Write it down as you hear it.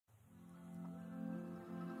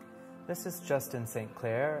This is Justin St.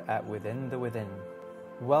 Clair at Within the Within.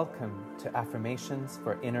 Welcome to Affirmations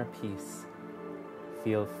for Inner Peace.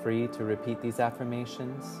 Feel free to repeat these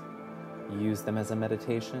affirmations, use them as a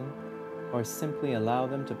meditation, or simply allow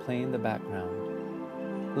them to play in the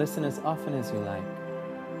background. Listen as often as you like,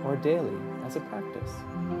 or daily as a practice.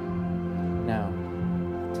 Now,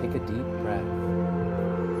 take a deep breath.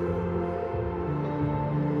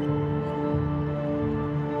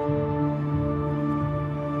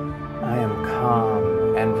 I am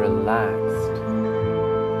calm and relaxed.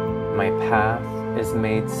 My path is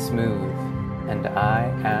made smooth and I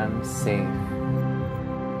am safe.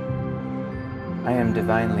 I am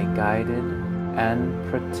divinely guided and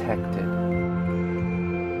protected.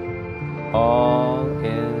 All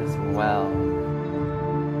is well.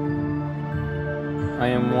 I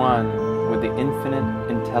am one with the infinite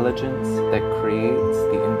intelligence that creates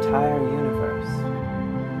the entire universe.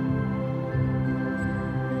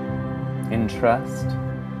 In trust,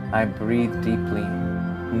 I breathe deeply,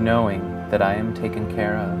 knowing that I am taken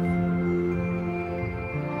care of.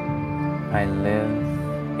 I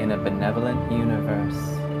live in a benevolent universe,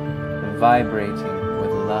 vibrating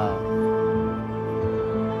with love.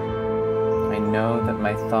 I know that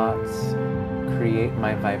my thoughts create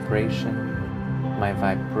my vibration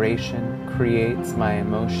creates my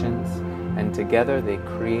emotions, and together they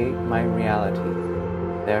create my reality.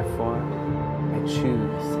 Therefore, I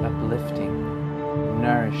choose uplifting,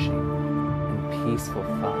 nourishing, and peaceful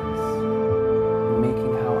thoughts,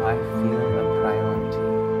 making how I feel a priority.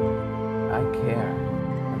 I care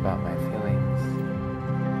about my feelings.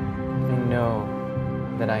 I know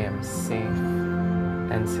that I am safe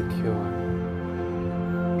and secure.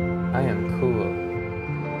 I am cool,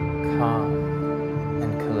 calm,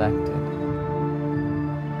 and collected.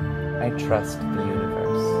 I trust the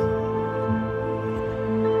universe.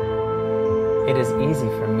 It is easy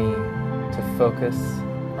for me to focus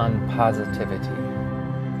on positivity.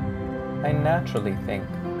 I naturally think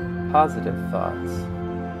positive thoughts.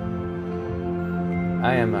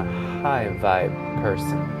 I am a high vibe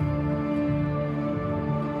person.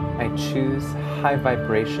 I choose high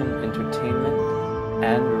vibration entertainment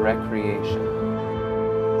and recreation.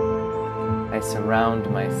 I surround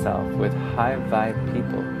myself with high vibe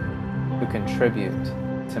people who contribute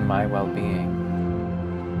to my well-being.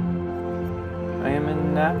 I am a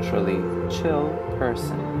naturally chill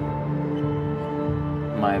person.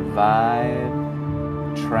 My vibe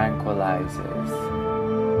tranquilizes.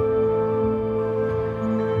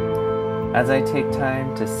 As I take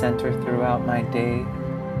time to center throughout my day,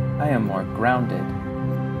 I am more grounded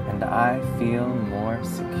and I feel more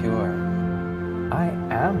secure. I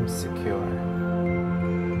am secure.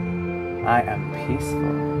 I am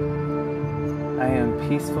peaceful. I am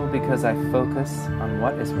peaceful because I focus on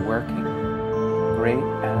what is working, great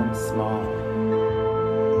and small.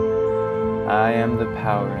 I am the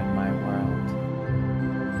power in my world.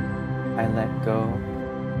 I let go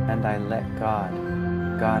and I let God,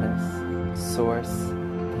 Goddess, Source,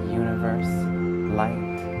 the universe,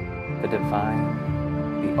 light, the divine,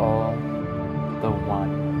 the all, the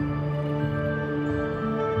one.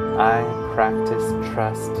 I practice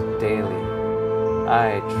trust daily.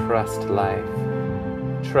 I trust life.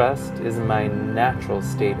 Trust is my natural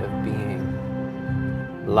state of being.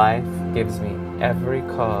 Life gives me every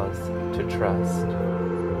cause to trust.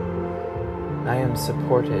 I am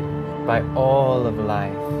supported by all of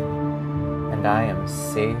life, and I am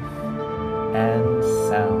safe and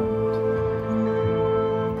sound.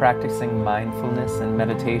 Practicing mindfulness and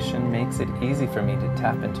meditation makes it easy for me to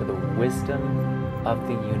tap into the wisdom of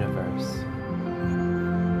the universe.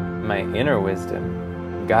 My inner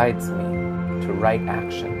wisdom guides me to right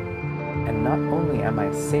action, and not only am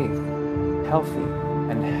I safe, healthy,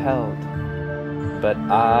 and held, but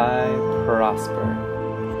I prosper.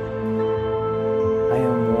 I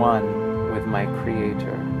am one with my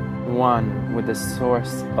Creator, one with the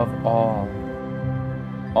source of all.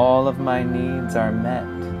 All of my needs are met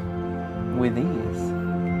with ease.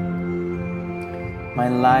 My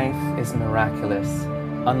life is miraculous,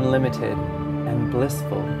 unlimited, and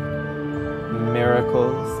blissful.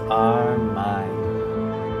 Miracles are mine.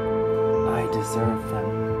 I deserve them,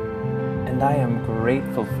 and I am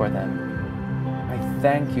grateful for them. I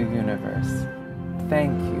thank you, universe.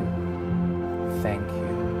 Thank you. Thank you.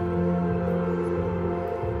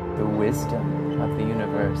 The wisdom of the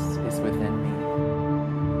universe is within me.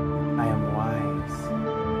 I am wise.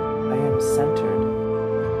 I am centered.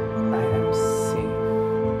 I am safe.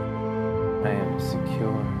 I am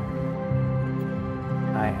secure.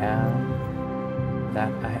 I am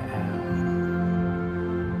that I am.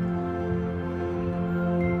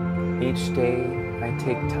 Each day I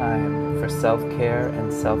take time for self-care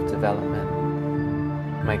and self-development.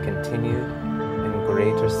 My continued and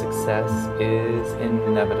greater success is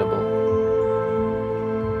inevitable.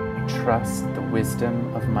 I trust the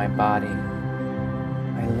wisdom of my body.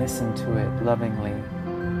 I listen to it lovingly.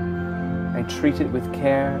 I treat it with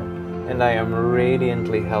care, and I am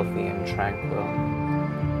radiantly healthy and tranquil.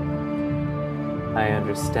 I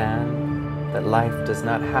understand that life does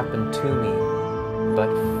not happen to me,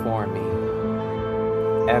 but for me.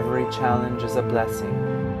 Every challenge is a blessing.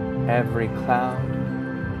 Every cloud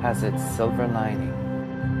has its silver lining.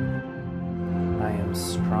 I am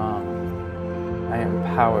strong. I am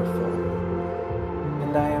powerful.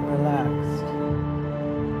 And I am relaxed.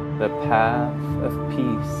 The path of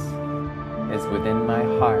peace is within my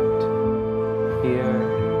heart, here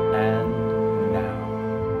and now.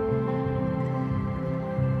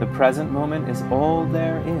 The present moment is all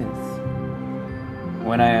there is.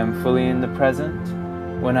 When I am fully in the present,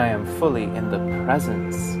 when I am fully in the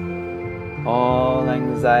presence, all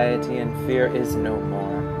anxiety and fear is no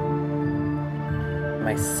more.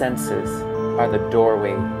 My senses are the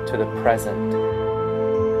doorway to the present.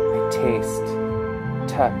 I taste,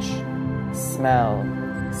 touch, smell,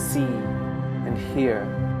 see, and hear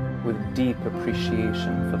with deep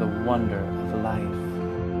appreciation for the wonder of life.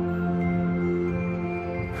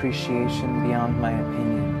 Appreciation beyond my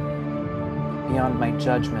opinion, beyond my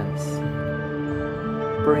judgments,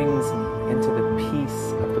 brings me into the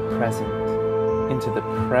peace of the present, into the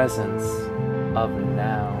presence of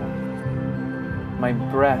now. My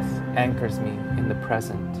breath anchors me in the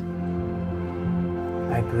present.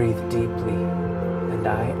 I breathe deeply, and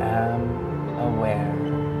I am aware.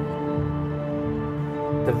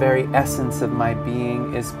 The very essence of my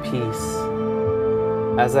being is peace.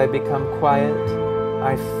 As I become quiet,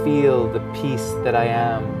 I feel the peace that I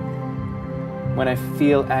am. When I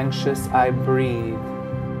feel anxious, I breathe,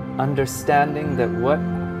 understanding that what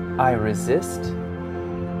I resist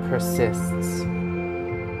persists.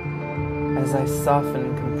 As I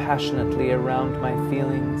soften compassionately around my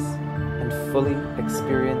feelings and fully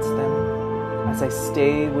experience them, as I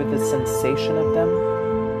stay with the sensation of them,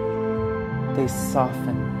 they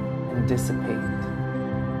soften and dissipate.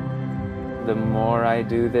 The more I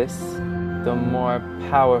do this, the more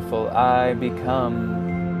powerful I become.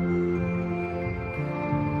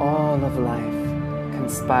 All of life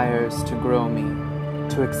conspires to grow me,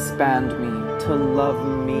 to expand me, to love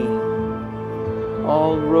me.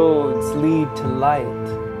 All roads lead to light.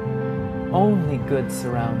 Only good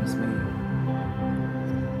surrounds me.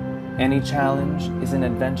 Any challenge is an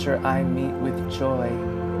adventure I meet with joy.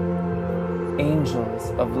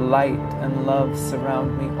 Angels of light and love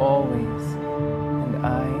surround me always, and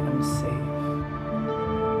I am safe.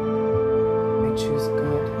 I choose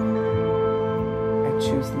good. I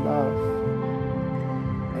choose love.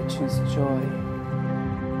 I choose joy.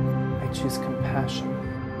 I choose compassion.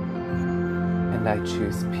 And I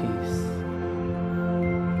choose peace.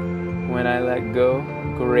 When I let go,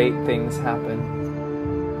 great things happen.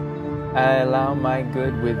 I allow my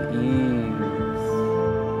good with ease.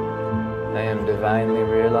 I am divinely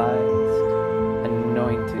realized,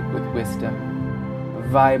 anointed with wisdom,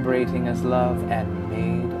 vibrating as love and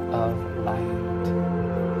made of light.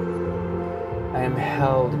 I am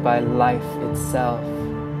held by life itself,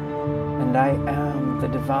 and I am the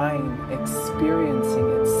divine experiencing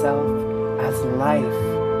itself as life.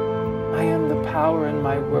 I am the power in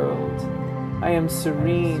my world. I am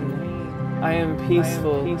serene. I am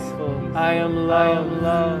peaceful. I am love.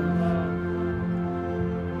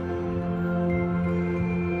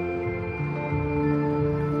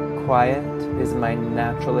 Quiet is my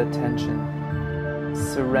natural attention.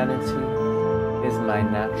 Serenity is my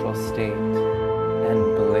natural state,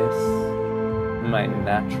 and bliss my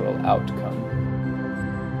natural outcome.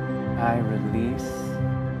 I release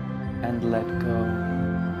and let go.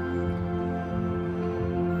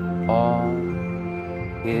 All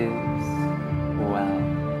is well.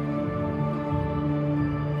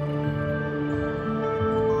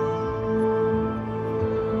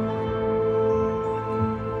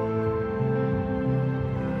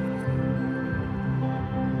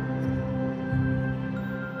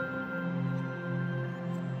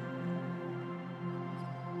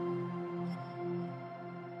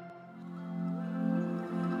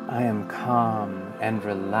 I am calm and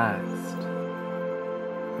relaxed.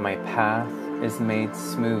 My path is made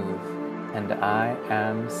smooth, and I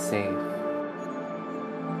am safe.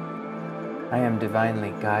 I am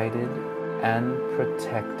divinely guided and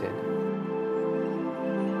protected.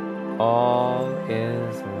 All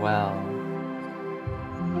is well.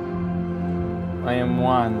 I am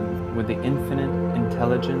one with the infinite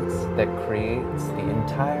intelligence that creates the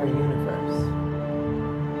entire universe.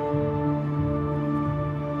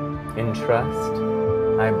 In trust,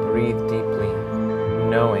 I breathe deeply,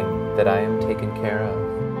 knowing that I am taken care of.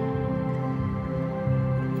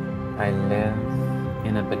 I live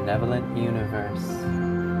in a benevolent universe,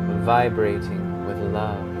 vibrating with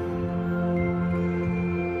love.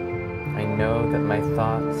 I know that my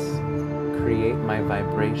thoughts create my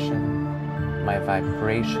vibration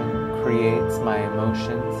creates my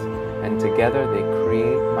emotions, and together they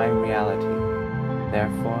create my reality.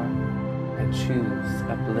 Therefore, I choose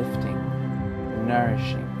uplifting,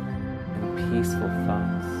 nourishing, and peaceful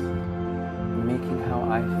thoughts, making how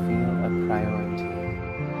I feel a priority.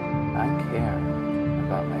 I care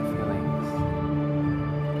about my feelings.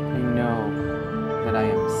 I know that I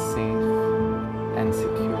am safe and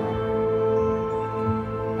secure.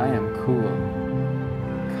 I am cool,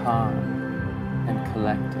 calm, and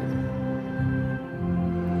collected.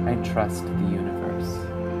 I trust the universe.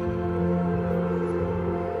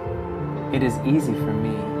 It is easy for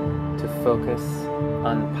me to focus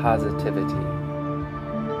on positivity.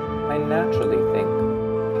 I naturally think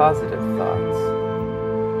positive thoughts.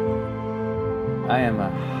 I am a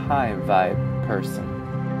high vibe person.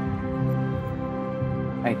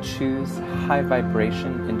 I choose high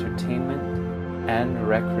vibration entertainment and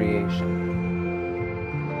recreation.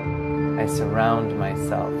 I surround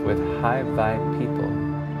myself with high vibe people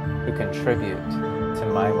who contribute to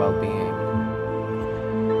my well-being.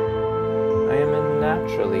 I am a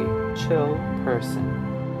naturally chill person.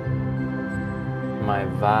 My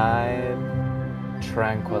vibe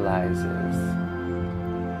tranquilizes.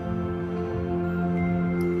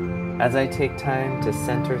 As I take time to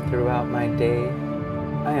center throughout my day,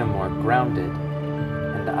 I am more grounded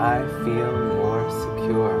and I feel more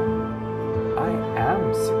secure. I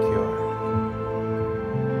am secure.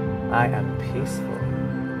 I am peaceful.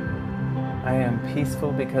 I am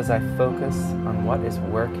peaceful because I focus on what is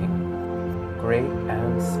working, great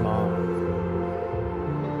and small.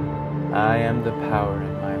 I am the power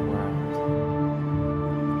in my world.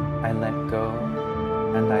 I let go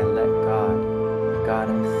and I let God,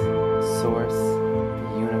 Goddess, Source,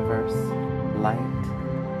 the universe, light,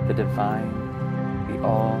 the divine, the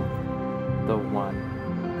all, the one.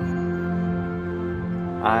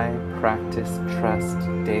 I practice trust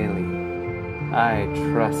daily. I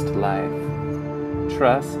trust life.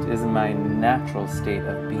 Trust is my natural state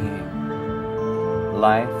of being.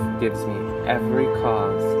 Life gives me every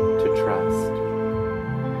cause to trust.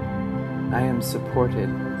 I am supported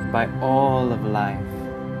by all of life,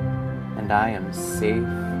 and I am safe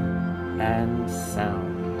and sound.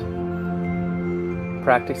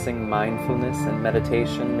 Practicing mindfulness and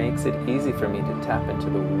meditation makes it easy for me to tap into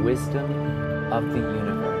the wisdom of the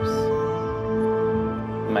universe.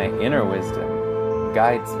 My inner wisdom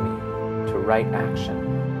guides me to right action,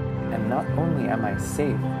 and not only am I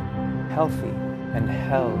safe, healthy, and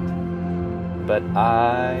held, but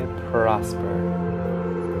I prosper.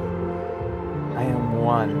 I am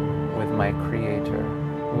one with my Creator,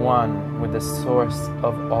 one with the source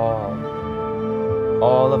of all.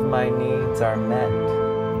 All of my needs are met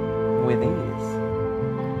with ease.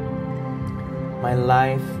 My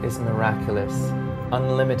life is miraculous,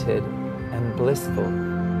 unlimited, and blissful.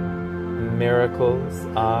 Miracles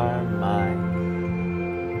are mine.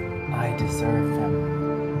 I deserve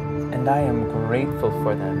them, and I am grateful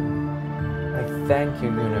for them. I thank you,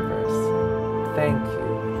 universe. Thank you.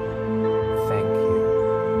 Thank you.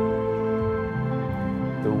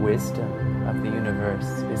 The wisdom of the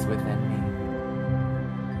universe is within me.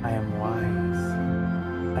 I am wise.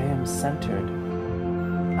 I am centered.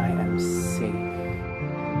 I am safe.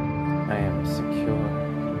 I am secure.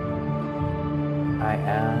 I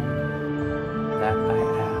am that I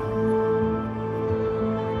am.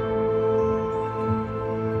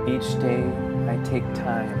 Each day I take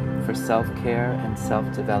time for self-care and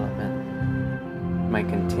self-development. My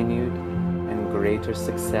continued and greater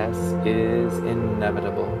success is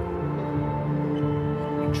inevitable.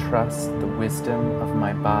 I trust the wisdom of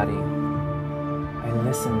my body. I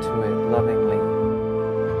listen to it lovingly.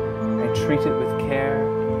 I treat it with care,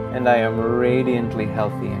 and I am radiantly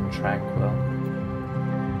healthy and tranquil.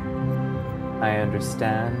 I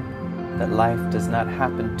understand that life does not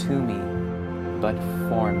happen to me, but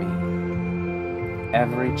for me.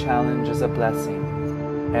 Every challenge is a blessing.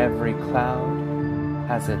 Every cloud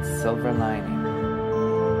has its silver lining.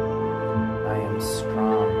 I am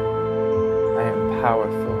strong. I am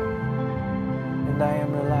powerful. And I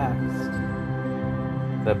am relaxed.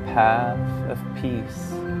 The path of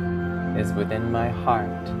peace is within my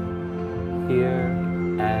heart, here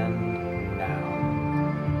and now.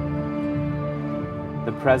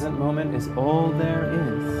 The present moment is all there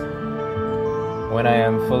is. When I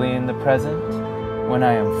am fully in the present, when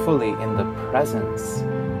I am fully in the presence,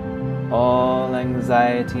 all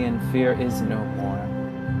anxiety and fear is no more.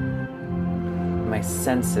 My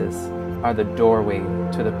senses are the doorway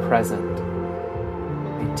to the present.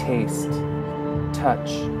 I taste, touch,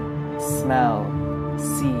 smell,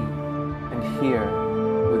 see, and hear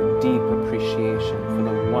with deep appreciation for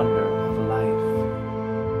the wonder of life.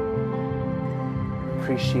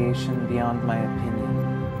 Appreciation beyond my opinion,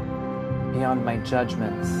 beyond my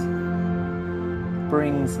judgments,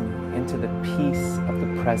 brings me into the peace of the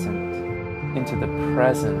present, into the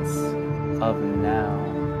presence of now.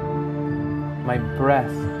 My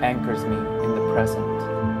breath anchors me in the present.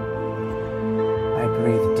 I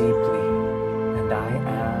breathe deeply and I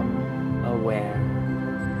am aware.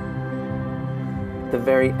 The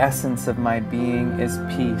very essence of my being is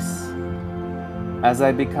peace. As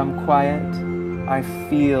I become quiet, I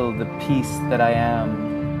feel the peace that I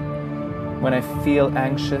am. When I feel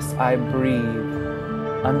anxious, I breathe,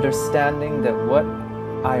 understanding that what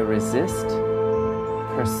I resist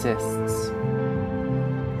persists.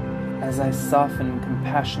 As I soften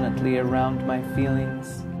compassionately around my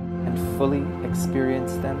feelings and fully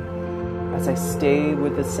experience them, as I stay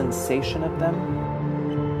with the sensation of them,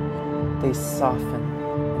 they soften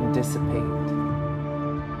and dissipate.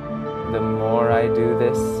 The more I do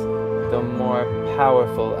this, the more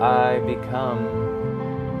powerful I become.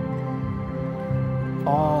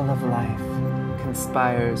 All of life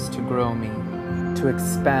conspires to grow me, to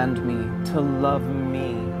expand me, to love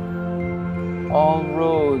me. All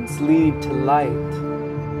roads lead to light.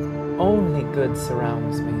 Only good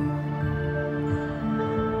surrounds me.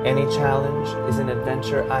 Any challenge is an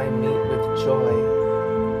adventure I meet with joy.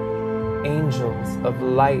 Angels of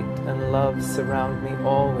light and love surround me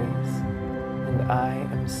always, and I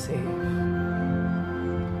am safe.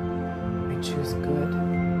 I choose good.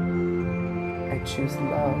 I choose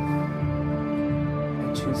love.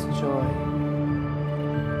 I choose joy.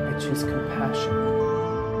 I choose compassion.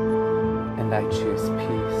 And I choose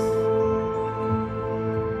peace.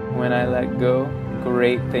 When I let go,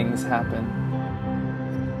 great things happen.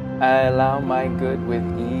 I allow my good with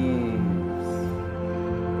ease.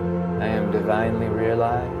 I am divinely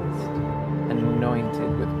realized,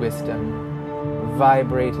 anointed with wisdom,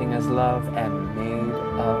 vibrating as love and made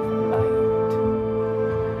of light.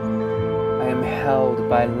 I am held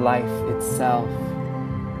by life itself,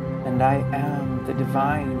 and I am the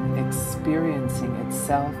divine experiencing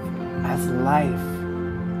itself as life.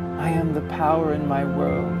 I am the power in my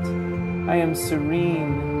world. I am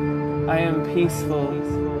serene. I am peaceful.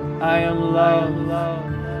 I am love.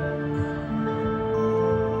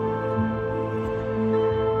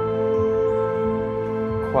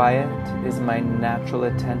 Quiet is my natural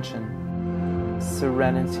attention.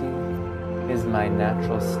 Serenity is my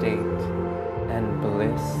natural state, and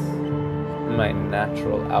bliss my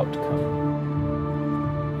natural outcome.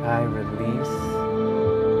 I release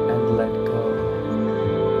and let go.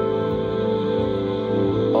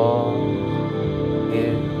 All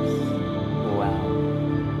is well.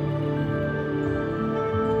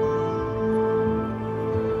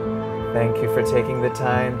 Thank you for taking the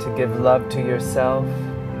time to give love to yourself,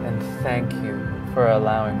 and thank you for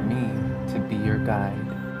allowing me to be your guide.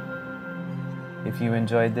 If you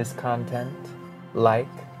enjoyed this content, like,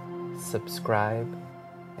 subscribe,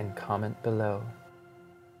 and comment below.